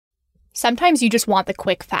Sometimes you just want the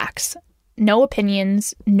quick facts. No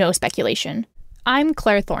opinions, no speculation. I'm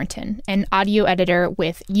Claire Thornton, an audio editor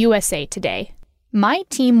with USA Today. My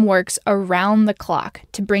team works around the clock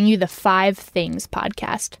to bring you the 5 Things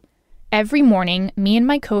podcast. Every morning, me and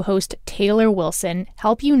my co-host Taylor Wilson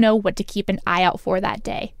help you know what to keep an eye out for that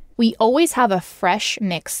day. We always have a fresh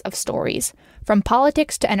mix of stories, from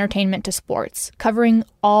politics to entertainment to sports, covering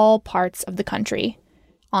all parts of the country.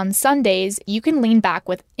 On Sundays, you can lean back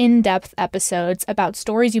with in-depth episodes about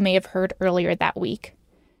stories you may have heard earlier that week.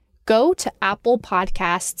 Go to Apple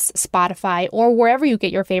Podcasts, Spotify, or wherever you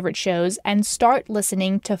get your favorite shows and start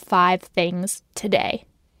listening to 5 Things today.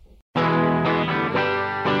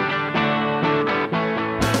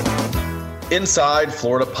 Inside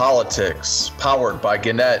Florida Politics, powered by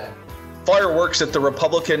Gannett. Fireworks at the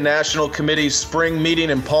Republican National Committee's spring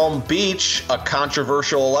meeting in Palm Beach, a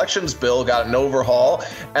controversial elections bill got an overhaul,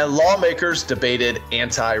 and lawmakers debated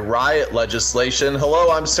anti-riot legislation.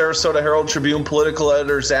 Hello, I'm Sarasota Herald Tribune political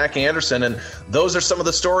editor Zac Anderson, and those are some of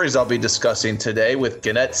the stories I'll be discussing today with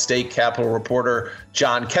Gannett State Capitol reporter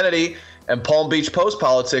John Kennedy and Palm Beach Post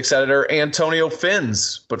politics editor Antonio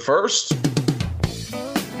Fins. But first,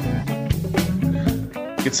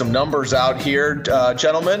 get some numbers out here.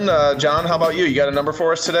 Gentlemen, John, how about you? You got a number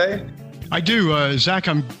for us today? I do. Zach,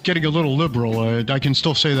 I'm getting a little liberal. I can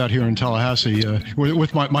still say that here in Tallahassee.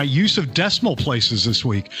 With my use of decimal places this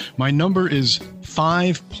week, my number is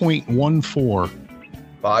 5.14.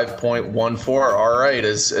 5.14. All right.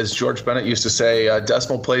 As George Bennett used to say,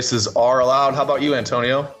 decimal places are allowed. How about you,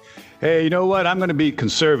 Antonio? Hey, you know what? I'm going to be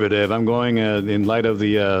conservative. I'm going in light of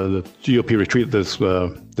the GOP retreat this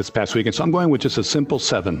past weekend. So I'm going with just a simple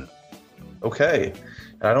 7. Okay.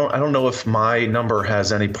 I don't know if my number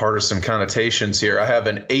has any partisan connotations here. I have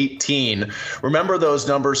an 18. Remember those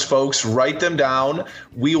numbers, folks. Write them down.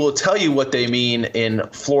 We will tell you what they mean in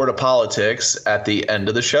Florida politics at the end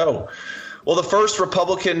of the show. Well, the first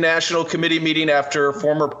Republican National Committee meeting after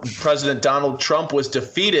former President Donald Trump was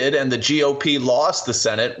defeated and the GOP lost the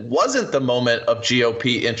Senate wasn't the moment of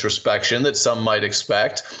GOP introspection that some might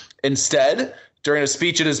expect. Instead, during a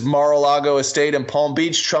speech at his Mar-a-Lago estate in Palm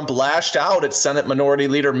Beach, Trump lashed out at Senate Minority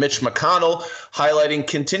Leader Mitch McConnell, highlighting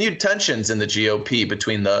continued tensions in the GOP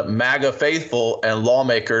between the MAGA faithful and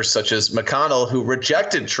lawmakers such as McConnell, who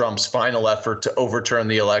rejected Trump's final effort to overturn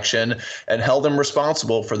the election and held him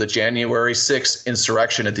responsible for the January 6th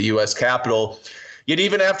insurrection at the U.S. Capitol. Yet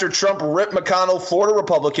even after Trump ripped McConnell, Florida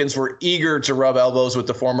Republicans were eager to rub elbows with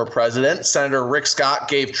the former president. Senator Rick Scott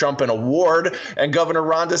gave Trump an award, and Governor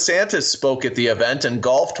Ron DeSantis spoke at the event and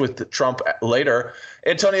golfed with Trump later.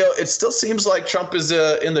 Antonio, it still seems like Trump is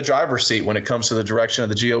in the driver's seat when it comes to the direction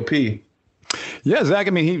of the GOP. Yeah, Zach,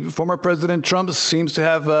 former President Trump seems to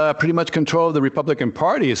have pretty much control of the Republican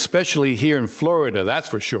Party, especially here in Florida, that's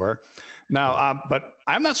for sure. Now, but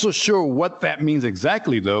I'm not so sure what that means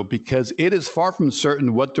exactly, though, because it is far from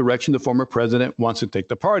certain what direction the former president wants to take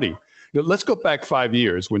the party. Let's go back 5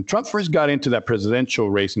 years. When Trump first got into that presidential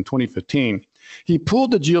race in 2015, he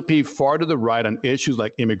pulled the GOP far to the right on issues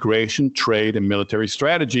like immigration, trade, and military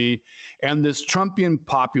strategy, and this Trumpian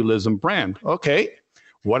populism brand. Okay,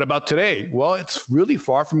 what about today? Well, it's really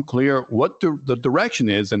far from clear what the direction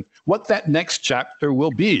is and what that next chapter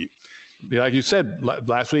will be. Like you said,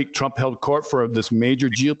 last week, Trump held court for this major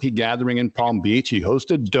GOP gathering in Palm Beach. He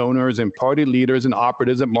hosted donors and party leaders and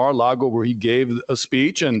operatives at Mar-a-Lago, where he gave a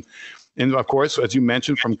speech. And of course, as you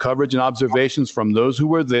mentioned, from coverage and observations from those who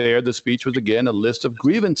were there, the speech was, again, a list of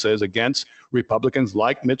grievances against Republicans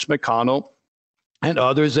like Mitch McConnell and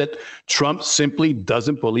others that Trump simply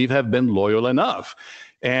doesn't believe have been loyal enough.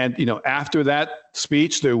 And, after that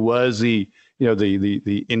speech, there was the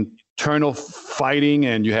internal fighting,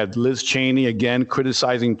 and you had Liz Cheney again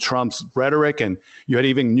criticizing Trump's rhetoric, and you had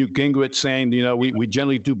even Newt Gingrich saying, we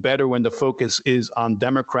generally do better when the focus is on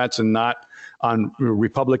Democrats and not on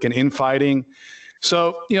Republican infighting.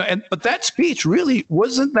 So, but that speech really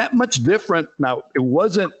wasn't that much different. Now, it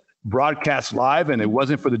wasn't broadcast live and it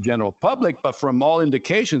wasn't for the general public, but from all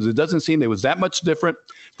indications, it doesn't seem it was that much different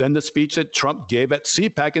than the speech that Trump gave at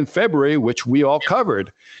CPAC in February, which we all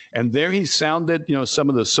covered. And there he sounded, some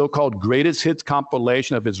of the so-called greatest hits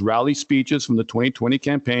compilation of his rally speeches from the 2020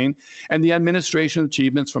 campaign and the administration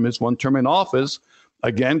achievements from his one term in office,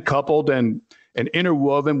 again, coupled and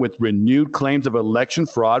interwoven with renewed claims of election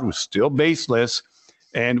fraud, was still baseless,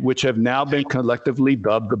 and which have now been collectively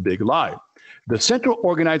dubbed the big lie. The central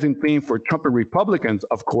organizing theme for Trump and Republicans,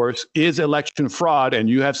 of course, is election fraud. And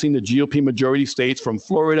you have seen the GOP majority states from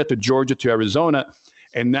Florida to Georgia to Arizona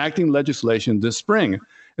enacting legislation this spring.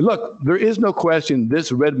 Look, there is no question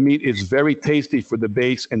this red meat is very tasty for the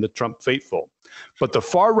base and the Trump faithful. But the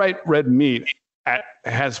far-right red meat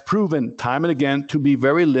has proven time and again to be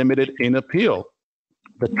very limited in appeal.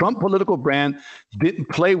 The Trump political brand didn't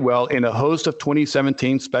play well in a host of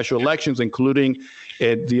 2017 special elections, including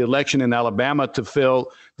the election in Alabama to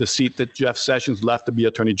fill the seat that Jeff Sessions left to be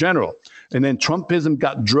attorney general. And then Trumpism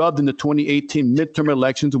got drubbed in the 2018 midterm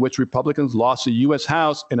elections, in which Republicans lost the U.S.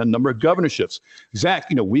 House and a number of governorships. Zach,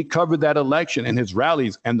 we covered that election and his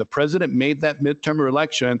rallies, and the president made that midterm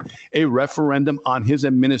election a referendum on his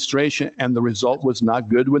administration, and the result was not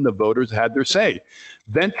good when the voters had their say.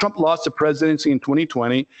 Then Trump lost the presidency in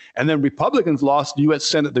 2020, and then Republicans lost the U.S.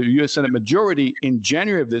 Senate majority in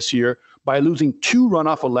January of this year by losing 2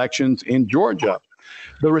 runoff elections in Georgia.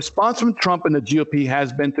 The response from Trump and the GOP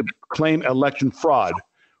has been to claim election fraud,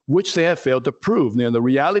 which they have failed to prove. Now, the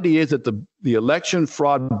reality is that the election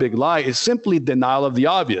fraud big lie is simply denial of the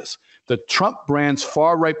obvious. The Trump brand's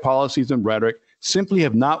far-right policies and rhetoric simply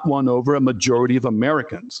have not won over a majority of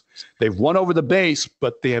Americans. They've won over the base,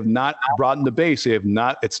 but they have not broadened the base.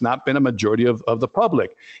 It's not been a majority of the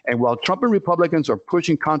public. And while Trump and Republicans are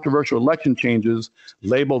pushing controversial election changes,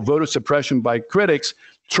 labeled voter suppression by critics,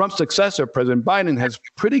 Trump's successor, President Biden, has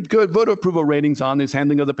pretty good voter approval ratings on his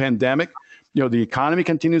handling of the pandemic. The economy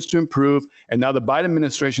continues to improve, and now the Biden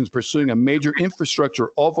administration is pursuing a major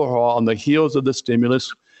infrastructure overhaul on the heels of the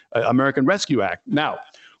stimulus American Rescue Act. Now,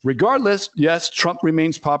 regardless, yes, Trump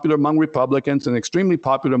remains popular among Republicans and extremely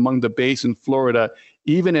popular among the base in Florida,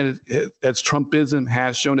 even as Trumpism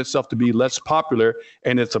has shown itself to be less popular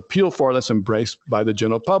and its appeal far less embraced by the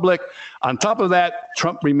general public. On top of that,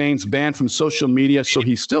 Trump remains banned from social media, so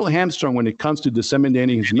he's still hamstrung when it comes to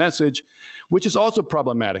disseminating his message, which is also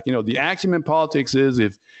problematic. The axiom in politics is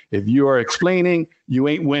if you are explaining, you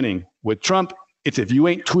ain't winning. With Trump, it's if you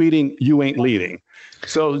ain't tweeting, you ain't leading.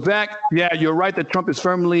 So, Zach, yeah, you're right that Trump is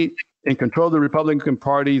firmly in control of the Republican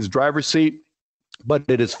Party's driver's seat, but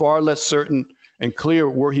it is far less certain and clear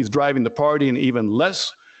where he's driving the party, and even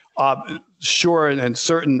less sure and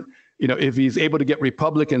certain, if he's able to get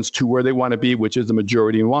Republicans to where they want to be, which is the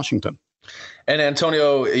majority in Washington. And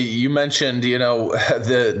Antonio, you mentioned,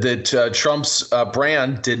 that Trump's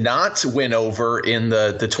brand did not win over in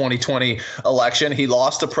the 2020 election. He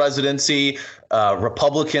lost the presidency.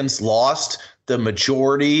 Republicans lost the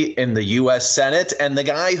majority in the U.S. Senate, and the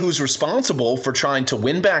guy who's responsible for trying to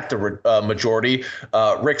win back the majority,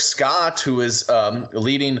 Rick Scott, who is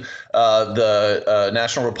leading the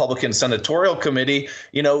National Republican Senatorial Committee,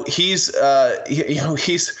 he's in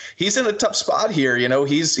a tough spot here.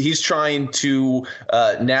 He's trying to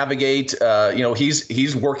navigate.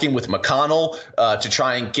 He's working with McConnell to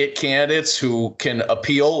try and get candidates who can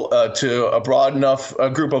appeal to a broad enough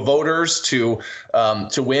group of voters to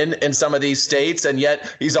win in some of these states. And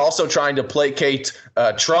yet he's also trying to placate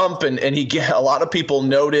Trump. And a lot of people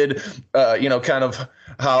noted, kind of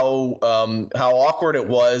how awkward it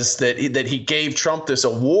was that he gave Trump this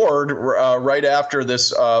award right after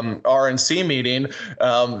this RNC meeting,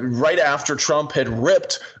 right after Trump had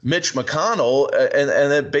ripped Mitch McConnell, and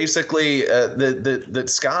that basically that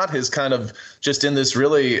Scott is kind of just in this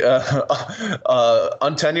really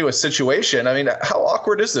untenuous situation. I mean, how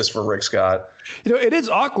awkward is this for Rick Scott? It is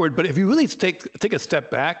awkward, but if you really take a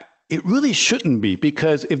step back, it really shouldn't be,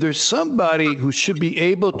 because if there's somebody who should be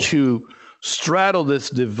able to straddle this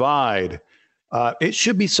divide, it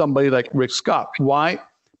should be somebody like Rick Scott. Why?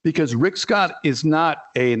 Because Rick Scott is not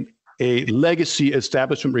a legacy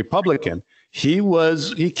establishment Republican.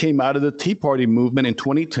 He came out of the Tea Party movement in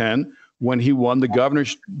 2010 when he won the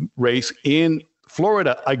governor's race in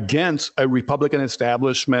Florida against a Republican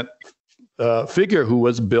establishment figure who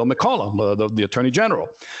was Bill McConnell, the attorney general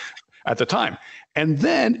at the time. And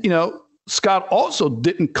then, Scott also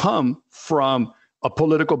didn't come from a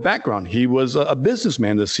political background. He was a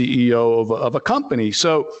businessman, the CEO of a company.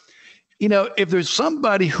 So, if there's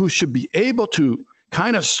somebody who should be able to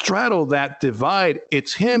kind of straddle that divide,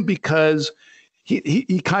 it's him, because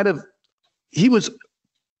he was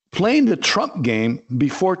playing the Trump game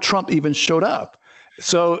before Trump even showed up.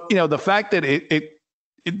 So, the fact that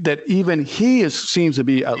that even he seems to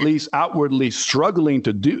be at least outwardly struggling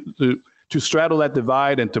to straddle that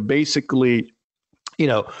divide and to basically,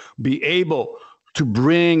 be able to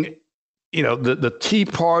bring, the Tea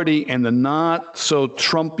Party and the not so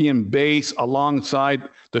Trumpian base alongside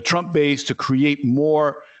the Trump base to create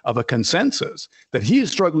more of a consensus, that he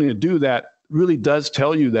is struggling to do that, really does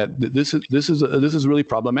tell you that this is really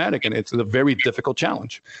problematic, and it's a very difficult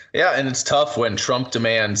challenge. Yeah, and it's tough when Trump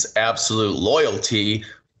demands absolute loyalty,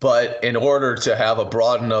 But in order to have a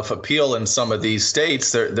broad enough appeal in some of these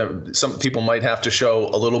states, some people might have to show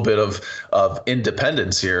a little bit of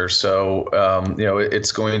independence here. So,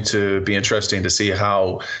 it's going to be interesting to see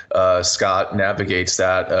how Scott navigates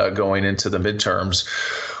that going into the midterms.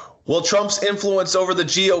 Well, Trump's influence over the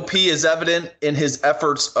GOP is evident in his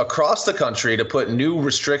efforts across the country to put new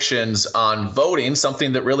restrictions on voting,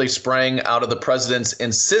 something that really sprang out of the president's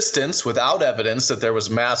insistence without evidence that there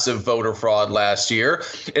was massive voter fraud last year.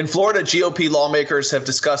 In Florida, GOP lawmakers have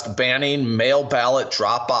discussed banning mail ballot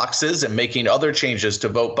drop boxes and making other changes to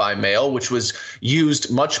vote by mail, which was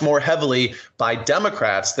used much more heavily by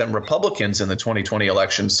Democrats than Republicans in the 2020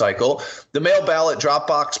 election cycle. The mail ballot drop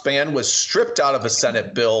box ban was stripped out of a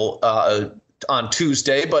Senate bill on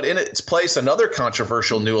Tuesday, but in its place, another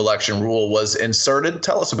controversial new election rule was inserted.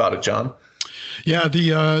 Tell us about it, John. Yeah,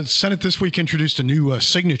 the Senate this week introduced a new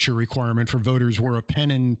signature requirement for voters where a pen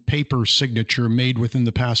and paper signature made within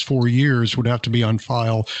the past 4 years would have to be on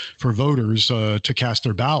file for voters to cast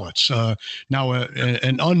their ballots. Now,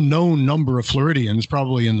 an unknown number of Floridians,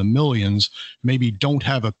 probably in the millions, maybe don't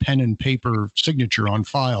have a pen and paper signature on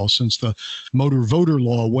file since the motor voter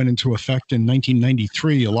law went into effect in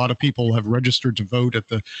 1993. A lot of people have registered to vote at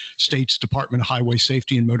the state's Department of Highway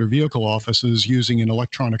Safety and Motor Vehicle offices using an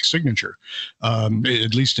electronic signature.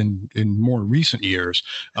 At least in more recent years,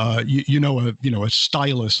 a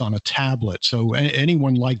stylus on a tablet. So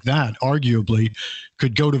anyone like that arguably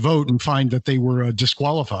could go to vote and find that they were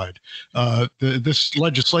disqualified. This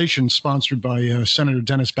legislation, sponsored by Senator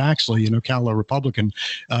Dennis Baxley, an Ocala Republican,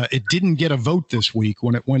 it didn't get a vote this week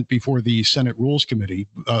when it went before the Senate Rules Committee.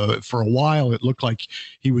 For a while, it looked like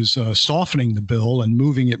he was softening the bill and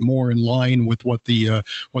moving it more in line with what the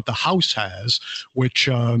House has, which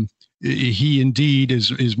he indeed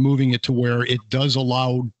is moving it to where it does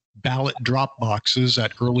allow ballot drop boxes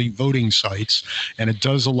at early voting sites, and it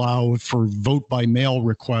does allow for vote by mail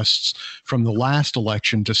requests from the last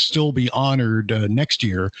election to still be honored next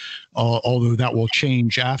year, although that will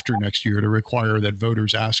change after next year to require that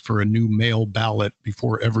voters ask for a new mail ballot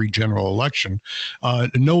before every general election.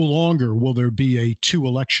 No longer will there be a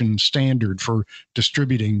two-election standard for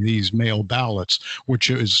distributing these mail ballots,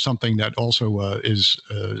 which is something that also is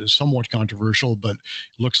somewhat controversial, but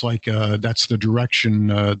looks like that's the direction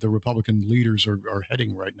the Republican leaders are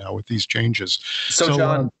heading right now with these changes. So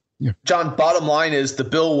John, John, bottom line is the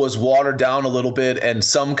bill was watered down a little bit and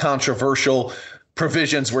some controversial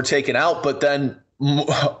provisions were taken out, but then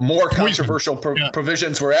more controversial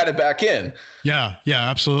provisions were added back in. Yeah,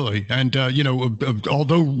 absolutely. And,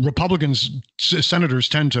 although Republicans, senators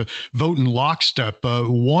tend to vote in lockstep,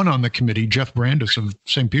 one on the committee, Jeff Brandes of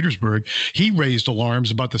St. Petersburg, he raised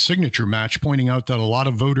alarms about the signature match, pointing out that a lot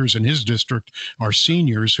of voters in his district are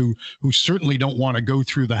seniors who certainly don't want to go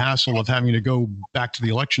through the hassle of having to go back to the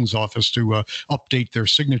elections office to update their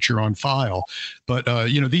signature on file. But,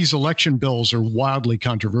 these election bills are wildly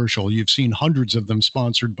controversial. You've seen hundreds of them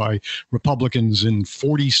sponsored by Republicans in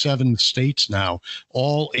 47 states now,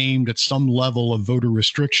 all aimed at some level of voter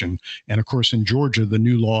restriction. And of course, in Georgia, the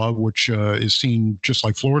new law, which is seen just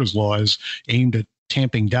like Florida's law, is aimed at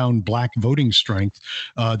tamping down black voting strength.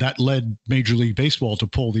 That led Major League Baseball to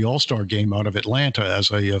pull the All-Star game out of Atlanta as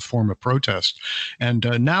a form of protest. And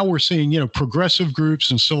now we're seeing, progressive groups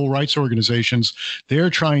and civil rights organizations, they're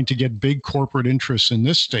trying to get big corporate interests in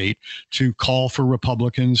this state to call for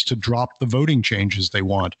Republicans to drop the voting changes they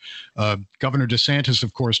want. Governor DeSantis,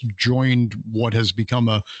 of course, joined what has become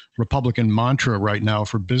a Republican mantra right now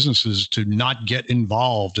for businesses to not get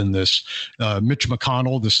involved in this. Mitch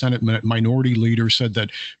McConnell, the Senate minority leader, said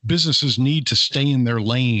that businesses need to stay in their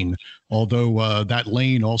lane, although that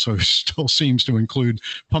lane also still seems to include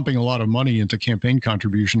pumping a lot of money into campaign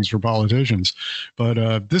contributions for politicians.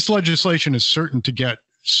 But this legislation is certain to get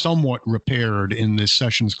somewhat repaired in this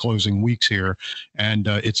session's closing weeks here, and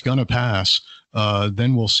it's going to pass.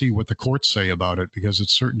 Then we'll see what the courts say about it, because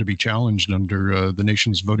it's certain to be challenged under the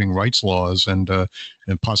nation's voting rights laws and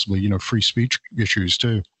possibly, free speech issues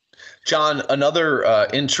too. John, another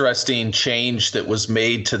interesting change that was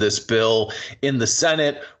made to this bill in the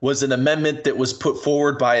Senate was an amendment that was put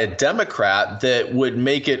forward by a Democrat that would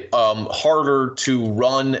make it harder to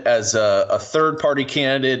run as a third-party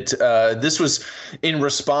candidate. This was in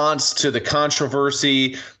response to the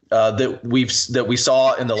controversy that we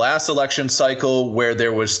saw in the last election cycle, where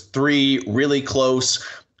there was three really close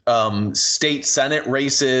state Senate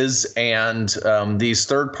races, and these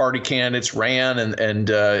third-party candidates ran, and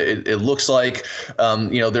it looks like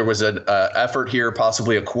there was an effort here,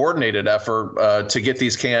 possibly a coordinated effort, to get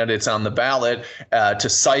these candidates on the ballot to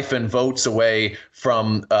siphon votes away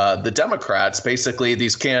from the Democrats. Basically,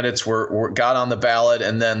 these candidates got on the ballot,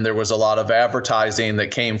 and then there was a lot of advertising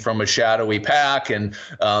that came from a shadowy PAC, and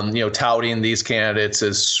touting these candidates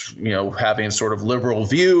as having sort of liberal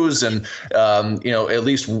views, and at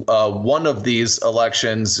least one of these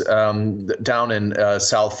elections down in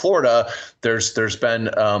South Florida, there's been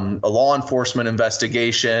a law enforcement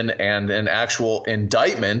investigation and an actual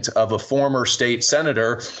indictment of a former state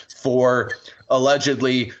senator for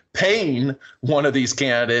allegedly paying one of these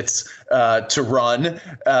candidates to run.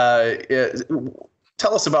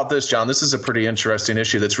 Tell us about this, John. This is a pretty interesting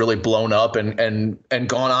issue that's really blown up and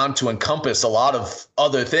gone on to encompass a lot of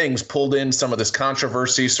other things, pulled in some of this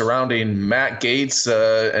controversy surrounding Matt Gaetz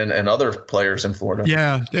and other players in Florida.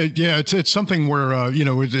 Yeah. It's something where,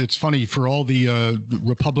 it's funny, for all the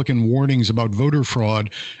Republican warnings about voter fraud.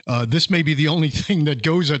 This may be the only thing that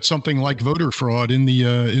goes at something like voter fraud in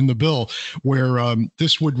the bill, where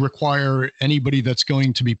this would require anybody that's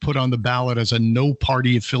going to be put on the ballot as a no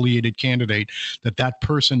party affiliated candidate, that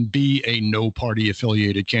person be a no party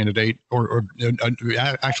affiliated candidate or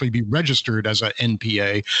actually be registered as a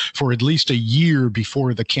NPA for at least a year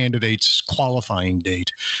before the candidate's qualifying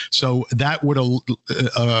date. So that would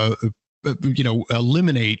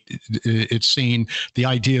eliminate, it's seen, the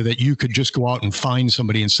idea that you could just go out and find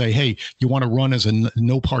somebody and say, hey, you want to run as a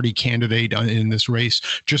no party candidate in this race,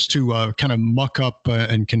 just to kind of muck up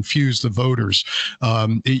and confuse the voters.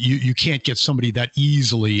 You can't get somebody that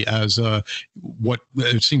easily as what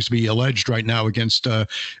it seems to be alleged right now against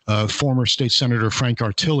former state senator Frank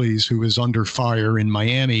Artilles, who is under fire in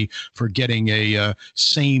Miami for getting a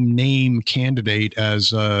same name candidate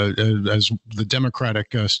as the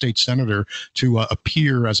Democratic state senator to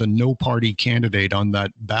appear as a no party candidate on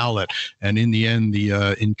that ballot. And in the end,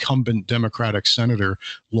 the incumbent Democratic senator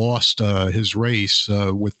lost his race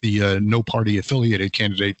with the no party affiliated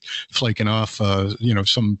candidate flaking off,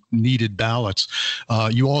 some needed ballots.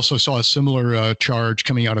 You also saw a similar charge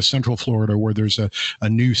coming out of Central Florida, where there's a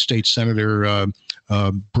new state senator,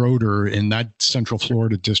 Broder, in that Central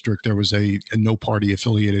Florida district. There was a no party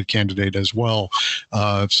affiliated candidate as well.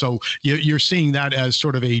 So you're seeing that as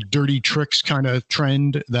sort of a dirty tricks kind of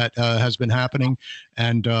trend that has been happening.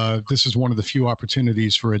 And this is one of the few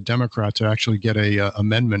opportunities for a Democrat to actually get a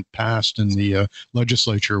amendment passed in the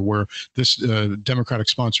legislature, where this Democratic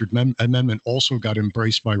sponsored amendment also got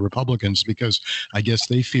embraced by Republicans, because I guess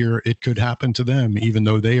they fear it could happen to them, even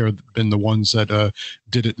though they have been the ones that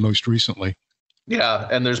did it most recently. Yeah,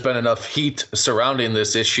 and there's been enough heat surrounding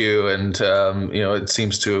this issue, and it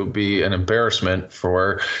seems to be an embarrassment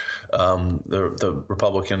for the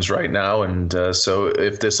Republicans right now. And so,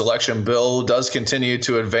 if this election bill does continue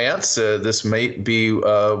to advance, this may be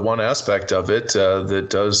one aspect of it that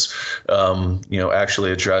does,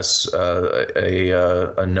 actually address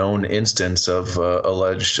a known instance of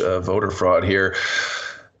alleged voter fraud here.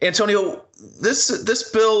 Antonio, this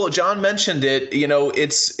bill, John mentioned it,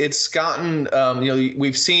 it's gotten,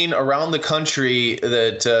 we've seen around the country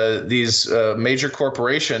that these major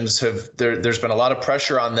corporations there's been a lot of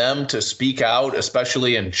pressure on them to speak out,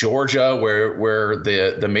 especially in Georgia, where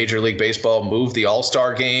the Major League Baseball moved the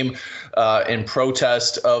All-Star game in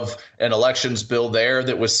protest of an elections bill there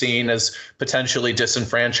that was seen as potentially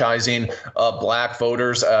disenfranchising black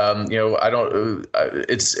voters.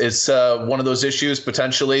 It's one of those issues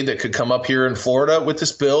potentially that could come up here in Florida with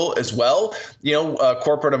this bill as well.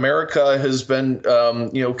 Corporate America has been,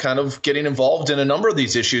 kind of getting involved in a number of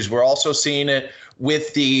these issues. We're also seeing it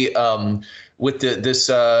with this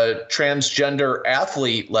transgender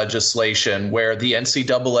athlete legislation, where the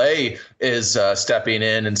NCAA is stepping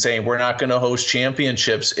in and saying we're not going to host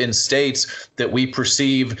championships in states that we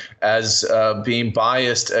perceive as being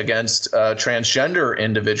biased against transgender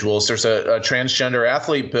individuals. There's a transgender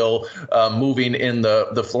athlete bill moving in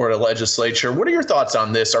the Florida legislature. What are your thoughts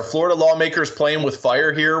on this? Are Florida lawmakers playing with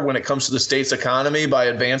fire here when it comes to the state's economy by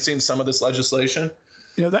advancing some of this legislation?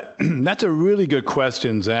 That's a really good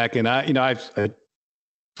question, Zach. And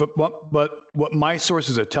but what my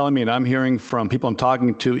sources are telling me, and I'm hearing from people I'm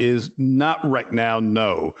talking to, is not right now,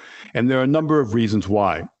 no. And there are a number of reasons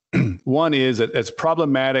why. One is that as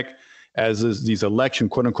problematic as these election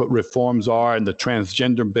quote unquote reforms are, and the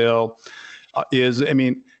transgender bill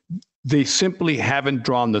they simply haven't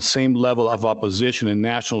drawn the same level of opposition and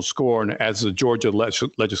national scorn as the Georgia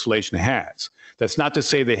legislation has. That's not to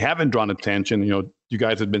say they haven't drawn attention. You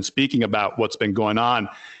guys have been speaking about what's been going on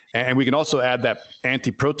And we can also add that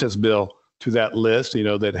anti-protest bill to that list,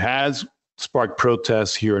 that has sparked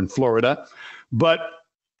protests here in Florida. But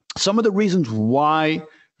some of the reasons why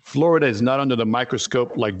Florida is not under the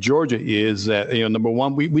microscope like Georgia is that, number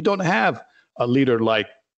one, we don't have a leader like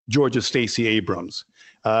Georgia Stacey Abrams.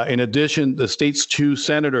 In addition, the state's two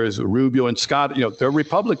senators, Rubio and Scott, they're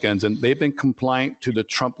Republicans, and they've been compliant to the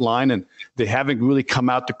Trump line, and they haven't really come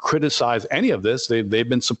out to criticize any of this. They've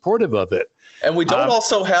been supportive of it. And we don't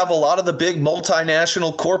also have a lot of the big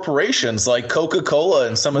multinational corporations like Coca-Cola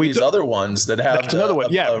and some of these other ones that have. That's another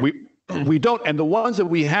one. Yeah, we don't. And the ones that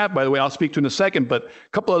we have, by the way, I'll speak to in a second, but a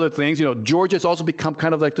couple other things. Georgia's also become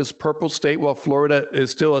kind of like this purple state, while Florida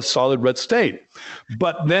is still a solid red state.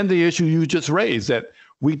 But then the issue you just raised, that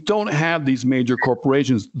we don't have these major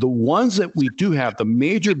corporations. The ones that we do have, the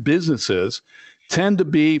major businesses, tend to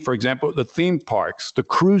be, for example, the theme parks, the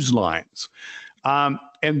cruise lines.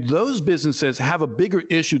 And those businesses have a bigger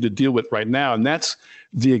issue to deal with right now, and that's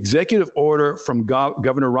the executive order from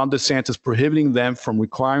Governor Ron DeSantis prohibiting them from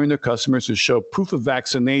requiring their customers to show proof of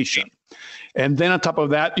vaccination. And then on top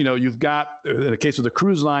of that, you've got, in the case of the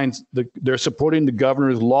cruise lines, they're supporting the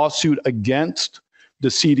governor's lawsuit against the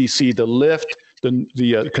CDC to lift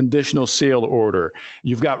the conditional sale order.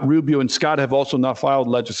 You've got Rubio and Scott have also now filed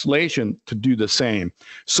legislation to do the same.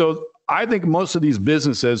 So I think most of these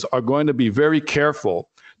businesses are going to be very careful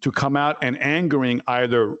to come out and angering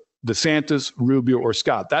either DeSantis, Rubio, or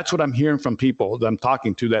Scott. That's what I'm hearing from people that I'm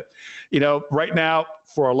talking to, that, right now,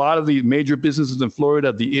 for a lot of the major businesses in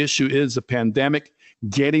Florida, the issue is the pandemic,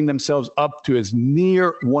 getting themselves up to as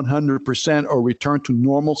near 100% or return to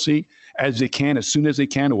normalcy as they can, as soon as they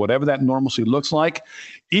can, or whatever that normalcy looks like.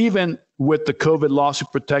 Even with the COVID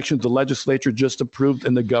lawsuit protections the legislature just approved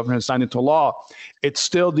and the governor has signed into law, it's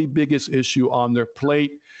still the biggest issue on their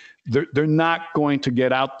plate. They're not going to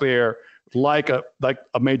get out there like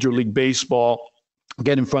a Major League Baseball,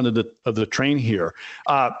 get in front of the train here.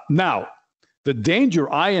 Now, the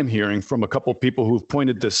danger I am hearing from a couple of people who've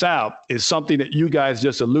pointed this out is something that you guys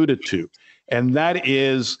just alluded to, and that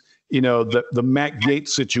is, the Matt Gaetz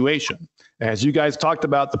situation. As you guys talked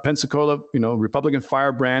about, the Pensacola, Republican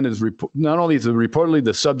firebrand is not only is it reportedly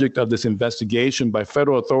the subject of this investigation by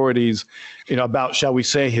federal authorities, about, shall we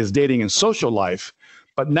say, his dating and social life,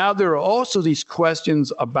 but now there are also these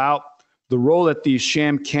questions about the role that these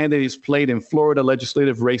sham candidates played in Florida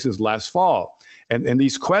legislative races last fall. And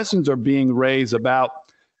these questions are being raised about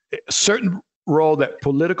a certain role that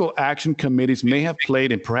political action committees may have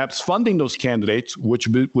played in perhaps funding those candidates, which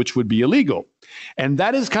would be illegal. And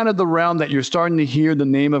that is kind of the realm that you're starting to hear the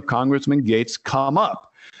name of Congressman Gaetz come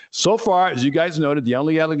up. So far, as you guys noted, the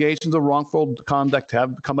only allegations of wrongful conduct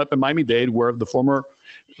have come up in Miami-Dade, where the former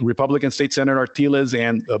Republican State Senator Artiles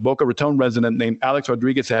and a Boca Raton resident named Alex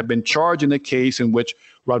Rodriguez have been charged in a case in which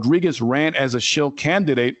Rodriguez ran as a shill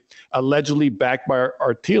candidate, allegedly backed by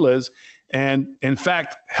Artiles, and in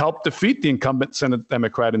fact helped defeat the incumbent Senate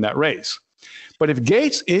Democrat in that race. But if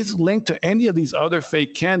Gaetz is linked to any of these other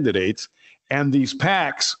fake candidates and these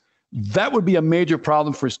PACs, that would be a major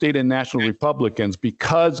problem for state and national Republicans,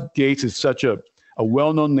 because Gaetz is such a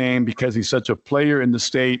well-known name, because he's such a player in the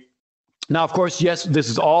state. Now, of course, yes, this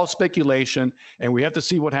is all speculation, and we have to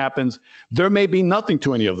see what happens. There may be nothing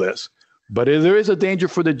to any of this, but there is a danger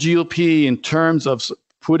for the GOP in terms of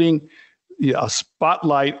putting a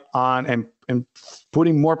spotlight on and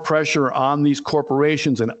putting more pressure on these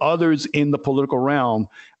corporations and others in the political realm.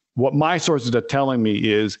 What my sources are telling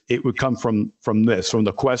me is it would come from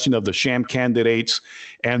the question of the sham candidates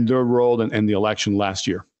and their role in the election last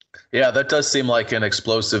year. Yeah, that does seem like an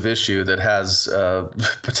explosive issue that has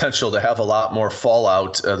potential to have a lot more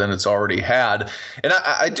fallout than it's already had. And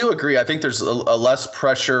I do agree. I think there's a less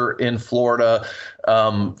pressure in Florida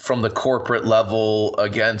from the corporate level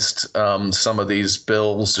against some of these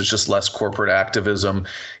bills. There's just less corporate activism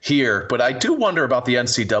here. But I do wonder about the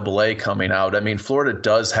NCAA coming out. I mean, Florida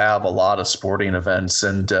does have a lot of sporting events.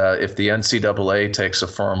 And if the NCAA takes a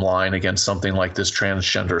firm line against something like this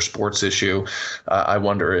transgender sports issue, I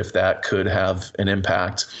wonder if that could have an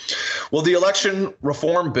impact. Well, the election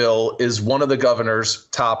reform bill is one of the governor's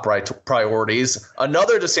top priorities.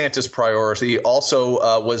 Another DeSantis priority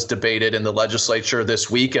also was debated in the legislature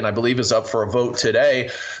this week, and I believe is up for a vote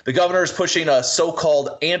today. The governor is pushing a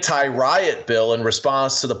so-called anti-riot bill in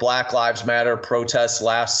response to the Black Lives Matter protests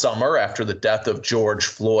last summer after the death of George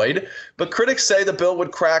Floyd. But critics say the bill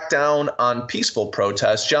would crack down on peaceful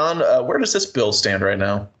protests. John, where does this bill stand right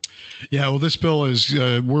now? Yeah, well, this bill is,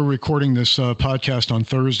 we're recording this podcast on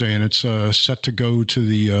Thursday, and it's set to go to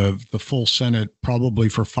the full Senate probably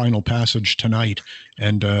for final passage tonight.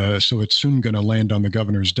 And so it's soon going to land on the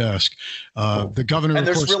governor's desk. The governor, and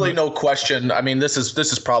there's really no question. I mean, this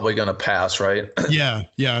is probably going to pass, right? Yeah.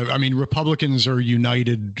 I mean, Republicans are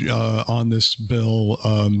united on this bill.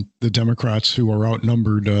 The Democrats, who are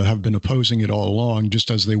outnumbered, have been opposing it all along, just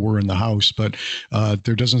as they were in the House. But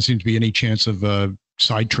there doesn't seem to be any chance of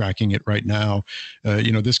sidetracking it right now.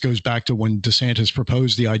 This goes back to when DeSantis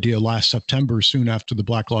proposed the idea last September, soon after the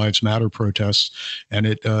Black Lives Matter protests, and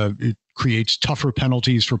it creates tougher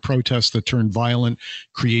penalties for protests that turn violent,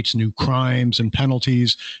 creates new crimes and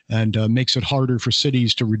penalties, and makes it harder for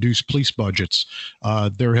cities to reduce police budgets.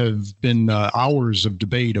 There have been hours of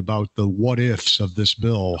debate about the what ifs of this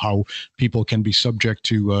bill, how people can be subject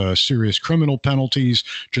to serious criminal penalties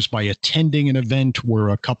just by attending an event where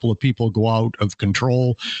a couple of people go out of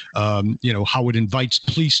control, how it invites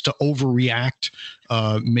police to overreact,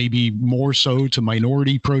 maybe more so to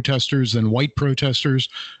minority protesters than white protesters.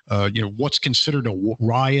 What's considered a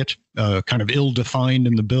riot, kind of ill-defined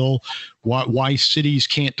in the bill. Why cities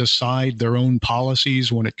can't decide their own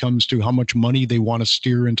policies when it comes to how much money they want to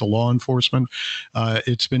steer into law enforcement.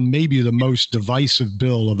 It's been maybe the most divisive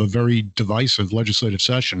bill of a very divisive legislative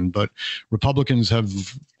session, but Republicans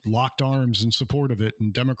have locked arms in support of it,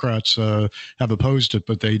 and Democrats have opposed it,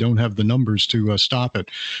 but they don't have the numbers to stop it.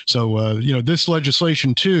 So, this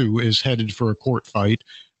legislation, too, is headed for a court fight.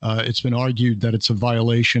 It's been argued that it's a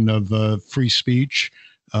violation of free speech.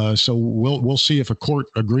 So we'll see if a court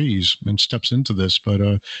agrees and steps into this.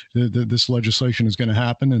 But this legislation is going to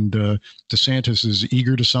happen, and DeSantis is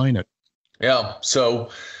eager to sign it. Yeah, so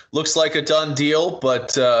looks like a done deal,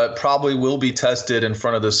 but probably will be tested in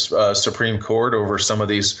front of this Supreme Court over some of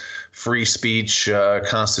these free speech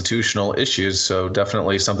constitutional issues. So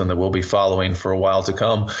definitely something that we'll be following for a while to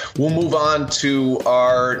come. We'll move on to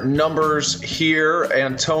our numbers here.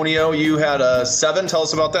 Antonio, you had a 7. Tell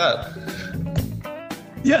us about that.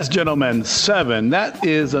 Yes, gentlemen, 7. That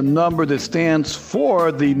is a number that stands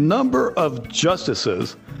for the number of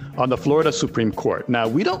justices on the Florida Supreme Court. Now,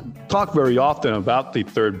 we don't talk very often about the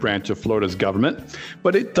third branch of Florida's government,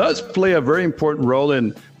 but it does play a very important role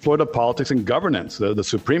in Florida politics and governance. The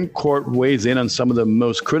Supreme Court weighs in on some of the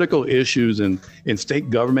most critical issues in state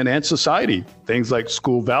government and society, things like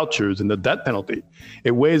school vouchers and the death penalty.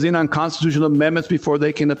 It weighs in on constitutional amendments before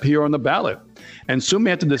they can appear on the ballot. And soon we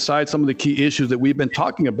have to decide some of the key issues that we've been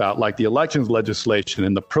talking about, like the elections legislation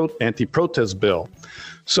and the anti-protest bill.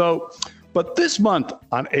 But this month,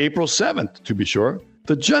 on April 7th, to be sure,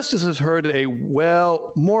 the justices heard a,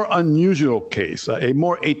 more unusual case, a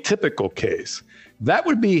more atypical case. That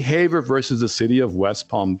would be Haver versus the city of West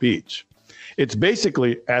Palm Beach. It's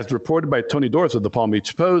basically, as reported by Tony Doris of the Palm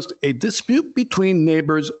Beach Post, a dispute between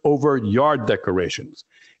neighbors over yard decorations,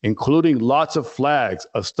 including lots of flags,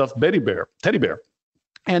 a stuffed teddy bear,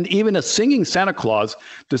 and even a singing Santa Claus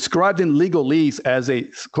described in legalese as a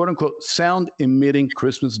quote-unquote sound-emitting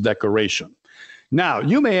Christmas decoration. Now,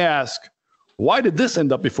 you may ask, why did this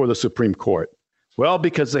end up before the Supreme Court? Well,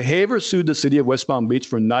 because the Haver sued the city of West Palm Beach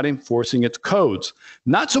for not enforcing its codes,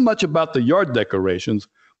 not so much about the yard decorations,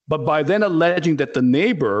 but by then alleging that the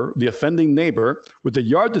neighbor, the offending neighbor with the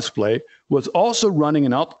yard display, was also running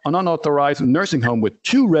an unauthorized nursing home with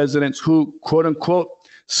 2 residents who, quote-unquote,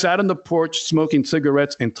 sat on the porch smoking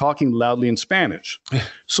cigarettes and talking loudly in Spanish.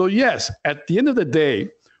 So yes, at the end of the day,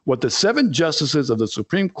 what the 7 justices of the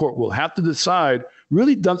Supreme Court will have to decide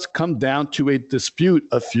really does come down to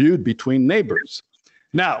a feud between neighbors.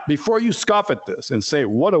 Now, before you scoff at this and say,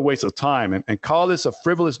 what a waste of time, and call this a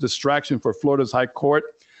frivolous distraction for Florida's High Court,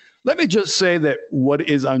 let me just say that what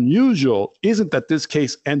is unusual isn't that this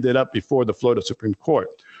case ended up before the Florida Supreme Court.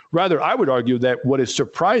 Rather, I would argue that what is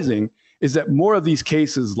surprising is that more of these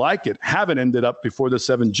cases like it haven't ended up before the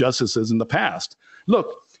 7 justices in the past.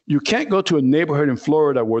 Look, you can't go to a neighborhood in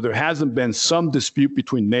Florida where there hasn't been some dispute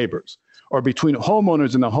between neighbors, or between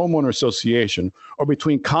homeowners in a homeowner association, or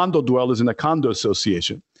between condo dwellers in a condo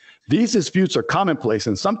association. These disputes are commonplace,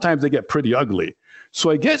 and sometimes they get pretty ugly.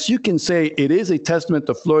 So I guess you can say it is a testament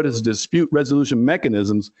to Florida's dispute resolution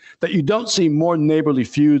mechanisms that you don't see more neighborly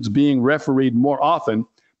feuds being refereed more often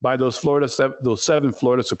by those 7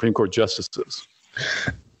 Florida Supreme Court justices.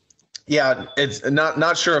 Yeah, it's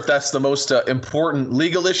not sure if that's the most important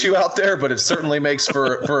legal issue out there, but it certainly makes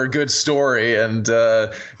for a good story. And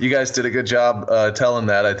you guys did a good job telling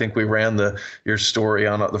that. I think we ran your story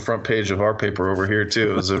on the front page of our paper over here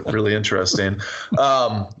too. It was really interesting.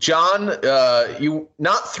 John, you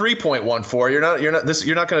not 3.14.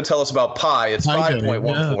 You're not going to tell us about pi. It's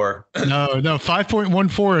 5.14. No,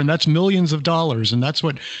 5.14, and that's millions of dollars, and that's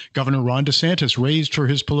what Governor Ron DeSantis raised for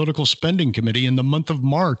his political spending committee in the month of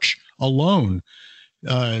March alone.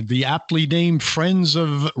 The aptly named Friends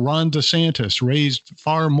of Ron DeSantis raised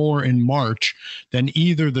far more in March than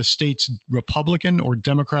either the state's Republican or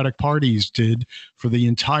Democratic parties did for the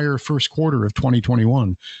entire first quarter of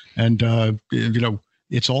 2021. And,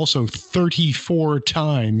 it's also 34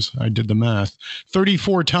 times, I did the math,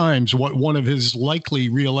 34 times what one of his likely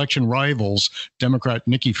reelection rivals, Democrat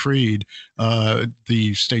Nikki Fried,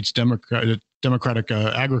 the state's Democratic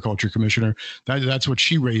agriculture commissioner, that's what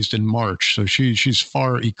she raised in March. So she's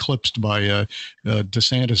far eclipsed by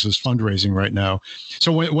DeSantis's fundraising right now.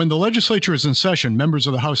 So when the legislature is in session, members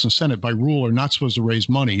of the House and Senate by rule are not supposed to raise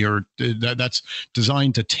money, or that's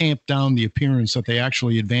designed to tamp down the appearance that they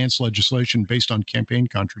actually advance legislation based on campaign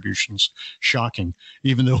contributions. Shocking,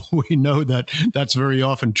 even though we know that that's very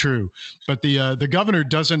often true. But the governor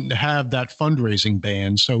doesn't have that fundraising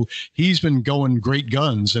ban, so he's been going great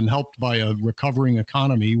guns, and helped by a recovering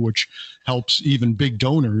economy, which helps even big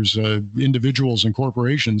donors, individuals and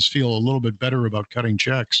corporations, feel a little bit better about cutting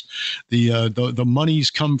checks. The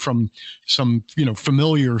monies come from some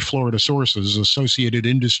familiar Florida sources: Associated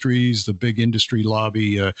Industries, the big industry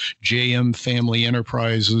lobby, JM Family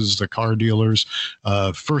Enterprises, the car dealers,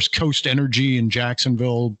 First Coast Energy in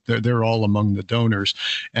Jacksonville. They're all among the donors,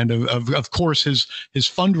 and of course his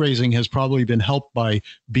fundraising has probably been helped by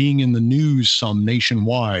being in the news some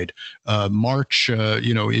nationwide. March,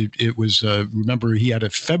 it was, remember, he had a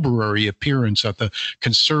February appearance at the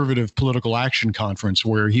Conservative Political Action Conference,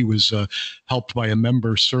 where he was helped by a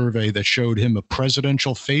member survey that showed him a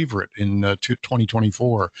presidential favorite in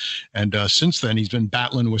 2024. And since then, he's been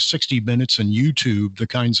battling with 60 Minutes and YouTube, the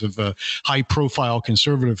kinds of high-profile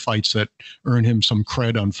conservative fights that earn him some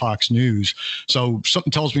cred on Fox News. So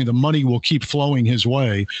something tells me the money will keep flowing his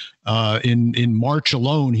way. In March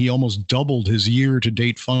alone, he almost doubled his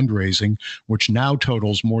year-to-date fundraising, which now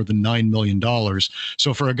totals more than $9 million.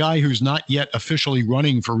 So for a guy who's not yet officially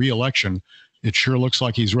running for re-election, it sure looks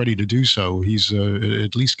like he's ready to do so. He's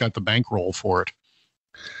at least got the bankroll for it.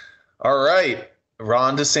 All right.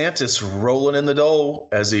 Ron DeSantis rolling in the dough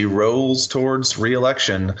as he rolls towards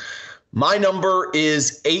re-election. My number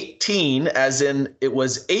is 18, as in it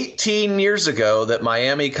was 18 years ago that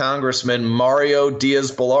Miami Congressman Mario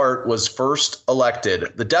Diaz-Balart was first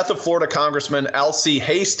elected. The death of Florida Congressman Alcee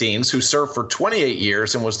Hastings, who served for 28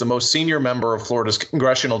 years and was the most senior member of Florida's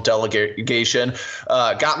congressional delegation,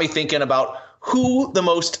 got me thinking about who the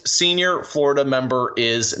most senior Florida member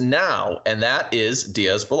is now, and that is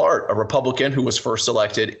Diaz-Balart, a Republican who was first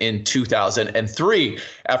elected in 2003.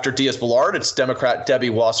 After Diaz-Balart, it's Democrat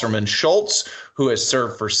Debbie Wasserman Schultz, who has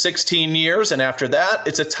served for 16 years, and after that,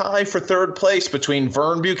 it's a tie for third place between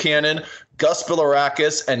Vern Buchanan, Gus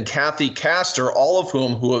Bilirakis, and Kathy Castor, all of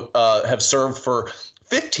whom have served for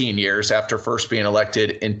 15 years after first being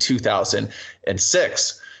elected in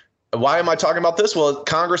 2006. Why am I talking about this? Well,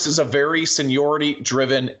 Congress is a very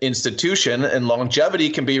seniority-driven institution, and longevity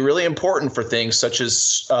can be really important for things such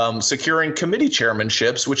as securing committee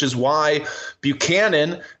chairmanships, which is why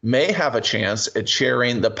Buchanan may have a chance at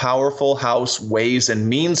chairing the powerful House Ways and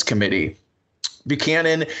Means Committee.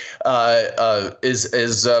 Buchanan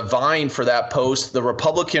is vying for that post. The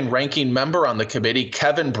Republican ranking member on the committee,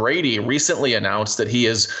 Kevin Brady, recently announced that he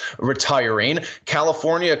is retiring.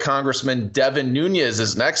 California Congressman Devin Nunes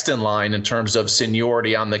is next in line in terms of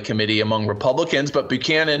seniority on the committee among Republicans, but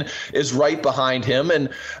Buchanan is right behind him. And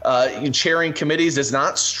chairing committees is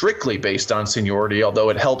not strictly based on seniority, although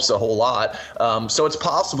it helps a whole lot. So it's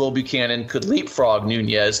possible Buchanan could leapfrog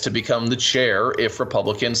Nunes to become the chair if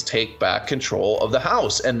Republicans take back control of the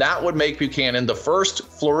House. And that would make Buchanan the first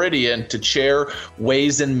Floridian to chair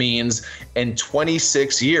Ways and Means in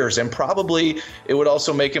 26 years. And probably it would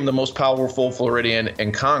also make him the most powerful Floridian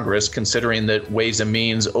in Congress, considering that Ways and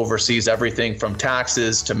Means oversees everything from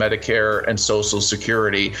taxes to Medicare and Social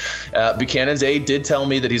Security. Buchanan's aide did tell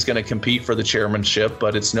me that he's going to compete for the chairmanship,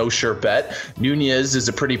 but it's no sure bet. Nunes is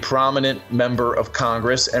a pretty prominent member of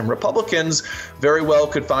Congress, and Republicans very well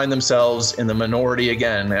could find themselves in the minority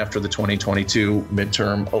again after the 2022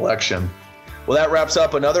 midterm election. Well, that wraps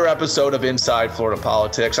up another episode of Inside Florida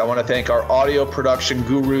Politics. I want to thank our audio production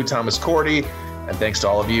guru, Thomas Cordy, and thanks to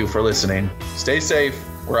all of you for listening. Stay safe.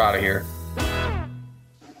 We're out of here.